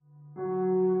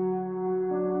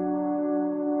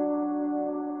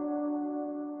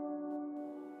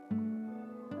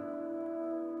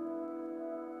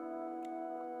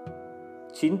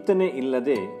ಚಿಂತನೆ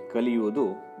ಇಲ್ಲದೆ ಕಲಿಯುವುದು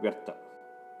ವ್ಯರ್ಥ.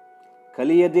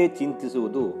 ಕಲಿಯದೆ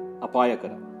ಚಿಂತಿಸುವುದು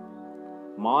ಅಪಾಯಕರ.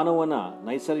 ಮಾನವನ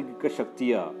ನೈಸರ್ಗಿಕ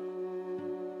ಶಕ್ತಿಯ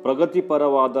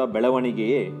ಪ್ರಗತಿಪರವಾದ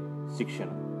ಬೆಳವಣಿಗೆಯೇ ಶಿಕ್ಷಣ.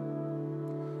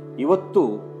 ಇವತ್ತು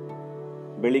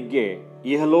ಬೆಳಿಗ್ಗೆ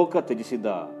ಇಹಲೋಕ ತ್ಯಜಿಸಿದ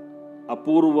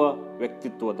ಅಪೂರ್ವ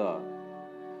ವ್ಯಕ್ತಿತ್ವದ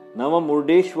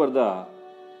ನವಮುರುಡೇಶ್ವರದ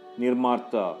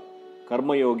ನಿರ್ಮಾತ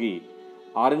ಕರ್ಮಯೋಗಿ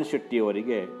ಆರ್.ಎನ್.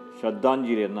 ಶೆಟ್ಟಿಯವರಿಗೆ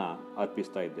ಶ್ರದ್ಧಾಂಜಲಿಯನ್ನು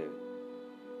ಅರ್ಪಿಸ್ತಾ ಇದ್ದೇವೆ.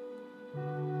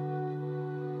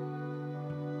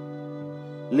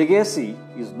 Legacy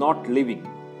is not living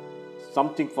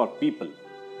something for people.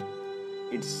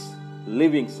 It's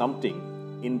living something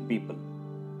in people.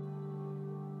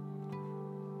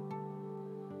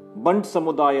 ಬಂಟ್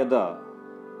ಸಮುದಾಯದ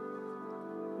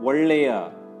ಒಳ್ಳೆಯ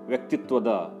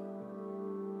ವ್ಯಕ್ತಿತ್ವದ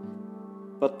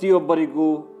ಪ್ರತಿಯೊಬ್ಬರಿಗೂ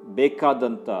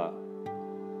ಬೇಕಾದಂಥ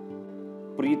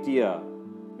ಪ್ರೀತಿಯ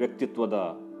ವ್ಯಕ್ತಿತ್ವದ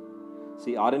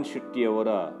ಶ್ರೀ ಆರ್.ಎನ್.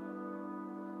 ಶೆಟ್ಟಿಯವರ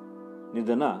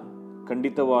ನಿಧನ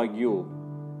ಖಂಡಿತವಾಗಿಯೂ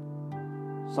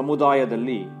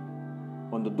ಸಮುದಾಯದಲ್ಲಿ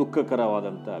ಒಂದು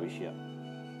ದುಃಖಕರವಾದಂಥ ವಿಷಯ.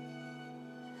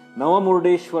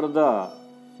 ನವಮುರುಡೇಶ್ವರದ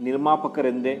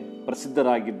ನಿರ್ಮಾಪಕರೆಂದೇ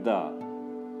ಪ್ರಸಿದ್ಧರಾಗಿದ್ದ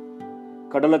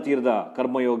ಕಡಲ ತೀರದ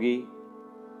ಕರ್ಮಯೋಗಿ,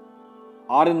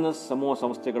 ಆರ್.ಎನ್.ಎಸ್. ಸಮೂಹ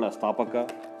ಸಂಸ್ಥೆಗಳ ಸ್ಥಾಪಕ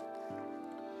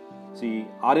ಶ್ರೀ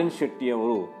ಆರ್.ಎನ್.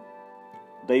 ಶೆಟ್ಟಿಯವರು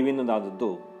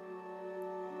ದೈವಿನದಾದದ್ದು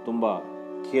ತುಂಬ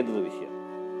ಖೇದದ ವಿಷಯ.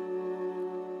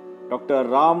 ಡಾಕ್ಟರ್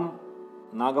ರಾಮ್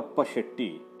ನಾಗಪ್ಪ ಶೆಟ್ಟಿ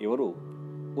ಇವರು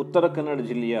ಉತ್ತರ ಕನ್ನಡ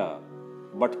ಜಿಲ್ಲೆಯ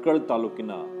ಭಟ್ಕಳ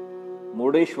ತಾಲೂಕಿನ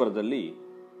ಮುರುಡೇಶ್ವರದಲ್ಲಿ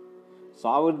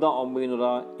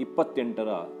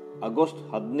 1928 ಆಗಸ್ಟ್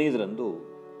 15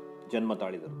 ಜನ್ಮ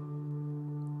ತಾಳಿದರು.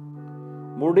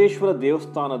 ಮುರುಡೇಶ್ವರ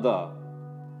ದೇವಸ್ಥಾನದ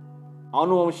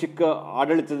ಆನುವಂಶಿಕ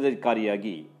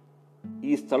ಆಡಳಿತಾಧಿಕಾರಿಯಾಗಿ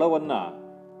ಈ ಸ್ಥಳವನ್ನು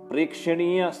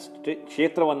ಪ್ರೇಕ್ಷಣೀಯ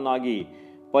ಕ್ಷೇತ್ರವನ್ನಾಗಿ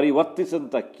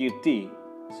ಪರಿವರ್ತಿಸಿದಂಥ ಕೀರ್ತಿ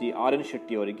ಶ್ರೀ ಆರ್.ಎನ್.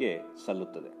 ಶೆಟ್ಟಿಯವರಿಗೆ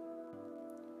ಸಲ್ಲುತ್ತದೆ.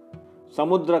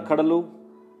 ಸಮುದ್ರ, ಕಡಲು,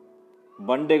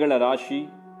 ಬಂಡೆಗಳ ರಾಶಿ,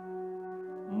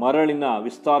 ಮರಳಿನ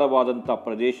ವಿಸ್ತಾರವಾದಂಥ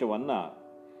ಪ್ರದೇಶವನ್ನು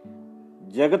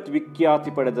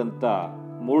ಜಗದ್ವಿಖ್ಯಾತಿ ಪಡೆದಂಥ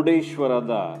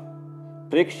ಮುರುಡೇಶ್ವರದ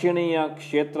ಪ್ರೇಕ್ಷಣೀಯ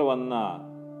ಕ್ಷೇತ್ರವನ್ನು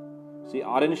ಶ್ರೀ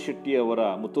ಆರ್.ಎನ್. ಶೆಟ್ಟಿಯವರ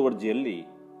ಮುತುವರ್ಜಿಯಲ್ಲಿ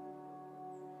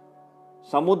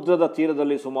ಸಮುದ್ರದ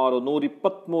ತೀರದಲ್ಲಿ ಸುಮಾರು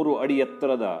 123 ಅಡಿ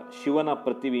ಎತ್ತರದ ಶಿವನ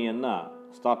ಪ್ರತಿಮೆಯನ್ನು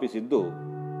ಸ್ಥಾಪಿಸಿದ್ದು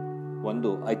ಒಂದು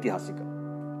ಐತಿಹಾಸಿಕ.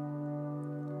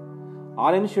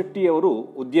 ಆರ್.ಎನ್. ಶೆಟ್ಟಿಯವರು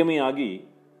ಉದ್ಯಮಿಯಾಗಿ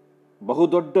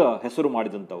ಬಹುದೊಡ್ಡ ಹೆಸರು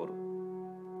ಮಾಡಿದಂಥವರು.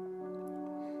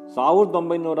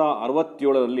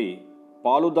 1967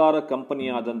 ಪಾಲುದಾರ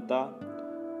ಕಂಪನಿಯಾದಂಥ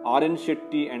ಆರ್.ಎನ್.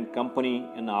 ಶೆಟ್ಟಿ ಆ್ಯಂಡ್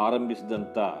ಕಂಪನಿಯನ್ನು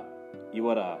ಆರಂಭಿಸಿದಂಥ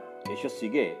ಇವರ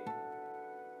ಯಶಸ್ಸಿಗೆ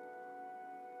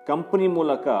ಕಂಪನಿ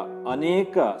ಮೂಲಕ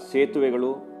ಅನೇಕ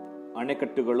ಸೇತುವೆಗಳು,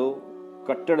 ಅಣೆಕಟ್ಟುಗಳು,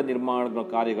 ಕಟ್ಟಡ ನಿರ್ಮಾಣ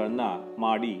ಕಾರ್ಯಗಳನ್ನು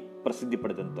ಮಾಡಿ ಪ್ರಸಿದ್ಧಿ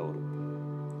ಪಡೆದಂಥವರು.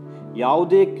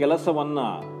 ಯಾವುದೇ ಕೆಲಸವನ್ನು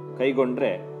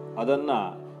ಕೈಗೊಂಡ್ರೆ ಅದನ್ನು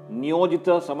ನಿಯೋಜಿತ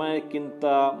ಸಮಯಕ್ಕಿಂತ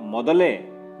ಮೊದಲೇ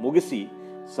ಮುಗಿಸಿ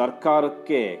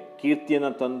ಸರ್ಕಾರಕ್ಕೆ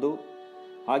ಕೀರ್ತಿಯನ್ನು ತಂದು,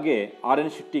 ಹಾಗೆ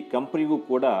ಆರ್.ಎನ್. ಶೆಟ್ಟಿ ಕಂಪನಿಗೂ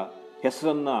ಕೂಡ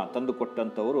ಹೆಸರನ್ನು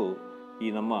ತಂದುಕೊಟ್ಟಂಥವರು ಈ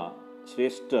ನಮ್ಮ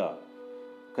ಶ್ರೇಷ್ಠ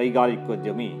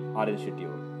ಕೈಗಾರಿಕೋದ್ಯಮಿ ಆರ್.ಎನ್.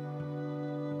 ಶೆಟ್ಟಿಯವರು.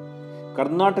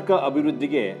 ಕರ್ನಾಟಕ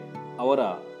ಅಭಿವೃದ್ಧಿಗೆ ಅವರ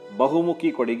ಬಹುಮುಖಿ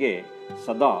ಕೊಡುಗೆ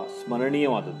ಸದಾ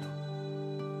ಸ್ಮರಣೀಯವಾದದ್ದು.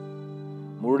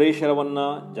 ಮುರುಡೇಶ್ವರವನ್ನು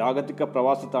ಜಾಗತಿಕ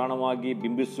ಪ್ರವಾಸ ತಾಣವಾಗಿ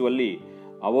ಬಿಂಬಿಸುವಲ್ಲಿ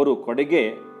ಅವರು ಕೊಡುಗೆ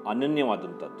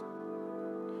ಅನನ್ಯವಾದಂಥದ್ದು.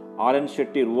 R N.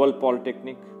 Shetty rural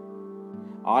polytechnic,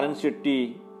 R N. Shetty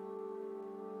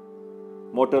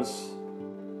motors,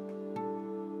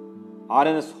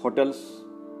 ಆರ್.ಎನ್.ಎಸ್. Hotels,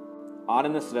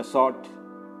 ಆರ್.ಎನ್.ಎಸ್. Resort,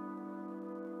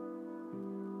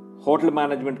 hotel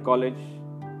management college,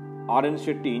 R N.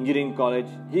 Shetty engineering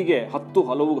college, ಹೀಗೆ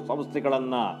ಹಲವು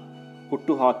ಸಂಸ್ಥೆಗಳನ್ನು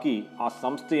ಹುಟ್ಟುಹಾಕಿ ಆ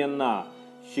ಸಂಸ್ಥೆಯನ್ನು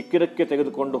ಶಿಖರಕ್ಕೆ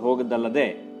ತೆಗೆದುಕೊಂಡು ಹೋಗದಲ್ಲದೆ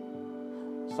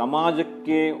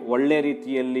ಸಮಾಜಕ್ಕೆ ಒಳ್ಳೆಯ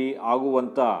ರೀತಿಯಲ್ಲಿ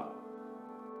ಆಗುವಂಥ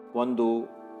ಒಂದು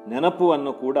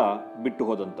ನೆನಪನ್ನು ಕೂಡ ಬಿಟ್ಟು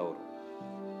ಹೋದಂಥವರು.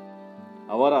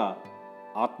 ಅವರ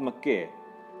ಆತ್ಮಕ್ಕೆ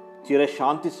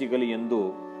ಚಿರಶಾಂತಿ ಸಿಗಲಿ ಎಂದು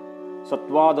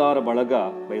ಸತ್ವಾಧಾರ ಬಳಗ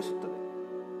ಬಯಸುತ್ತದೆ.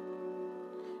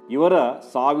 ಇವರ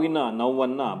ಸಾವಿನ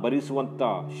ನೋವನ್ನು ಭರಿಸುವಂಥ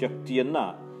ಶಕ್ತಿಯನ್ನು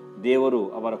ದೇವರು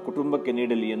ಅವರ ಕುಟುಂಬಕ್ಕೆ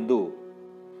ನೀಡಲಿ ಎಂದು,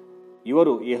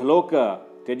 ಇವರು ಇಹಲೋಕ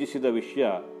ತ್ಯಜಿಸಿದ ವಿಷಯ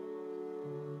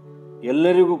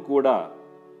ಎಲ್ಲರಿಗೂ ಕೂಡ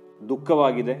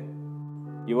ದುಃಖವಾಗಿದೆ.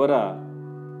 ಇವರ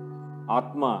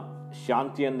ಆತ್ಮ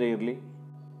ಶಾಂತಿಯಿಂದ ಇರಲಿ.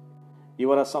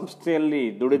 ಇವರ ಸಂಸ್ಥೆಯಲ್ಲಿ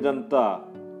ದುಡಿದಂಥ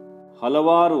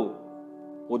ಹಲವಾರು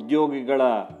ಉದ್ಯೋಗಿಗಳ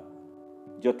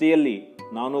ಜೊತೆಯಲ್ಲಿ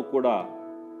ನಾನು ಕೂಡ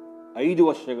 5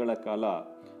 ವರ್ಷಗಳ ಕಾಲ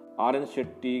ಆರ್.ಎನ್.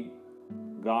 ಶೆಟ್ಟಿ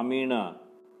ಗ್ರಾಮೀಣ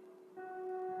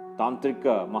ತಾಂತ್ರಿಕ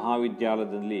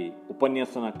ಮಹಾವಿದ್ಯಾಲಯದಲ್ಲಿ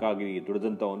ಉಪನ್ಯಾಸನಕ್ಕಾಗಿ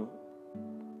ದುಡಿದಂಥವನು.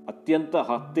 ಅತ್ಯಂತ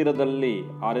ಹತ್ತಿರದಲ್ಲಿ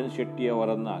ಆರ್ ಎನ್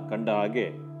ಶೆಟ್ಟಿಯವರನ್ನು ಕಂಡ ಹಾಗೆ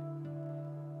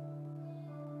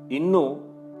ಇನ್ನೂ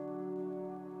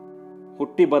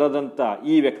ಹುಟ್ಟಿ ಬರದಂಥ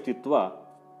ಈ ವ್ಯಕ್ತಿತ್ವ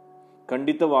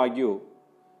ಖಂಡಿತವಾಗಿಯೂ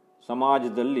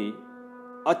ಸಮಾಜದಲ್ಲಿ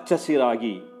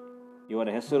ಅಚ್ಚಸಿರಾಗಿ ಇವರ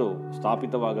ಹೆಸರು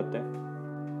ಸ್ಥಾಪಿತವಾಗುತ್ತೆ.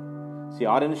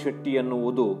 ಆರ್ ಎನ್ ಶೆಟ್ಟಿ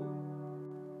ಎನ್ನುವುದು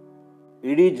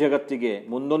ಇಡೀ ಜಗತ್ತಿಗೆ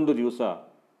ಮುಂದೊಂದು ದಿವಸ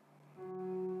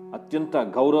ಅತ್ಯಂತ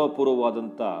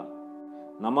ಗೌರವಪೂರ್ವವಾದಂಥ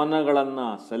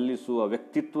ನಮನಗಳನ್ನು ಸಲ್ಲಿಸುವ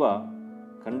ವ್ಯಕ್ತಿತ್ವ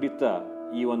ಖಂಡಿತ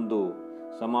ಈ ಒಂದು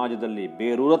ಸಮಾಜದಲ್ಲಿ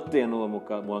ಬೇರೂರತ್ತೆ ಎನ್ನುವ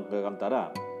ಮುಖಾಂತರ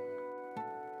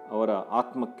ಅವರ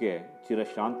ಆತ್ಮಕ್ಕೆ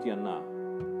ಚಿರಶಾಂತಿಯನ್ನು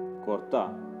ಕೋರ್ತಾ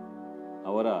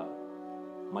ಅವರ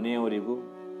ಮನೆಯವರಿಗೂ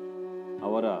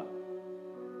ಅವರ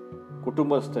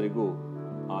ಕುಟುಂಬಸ್ಥರಿಗೂ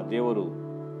ಆ ದೇವರು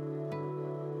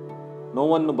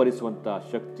ನೋವನ್ನು ಭರಿಸುವಂಥ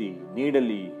ಶಕ್ತಿ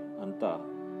ನೀಡಲಿ ಅಂತ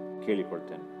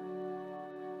ಕೇಳಿಕೊಳ್ತೇನೆ.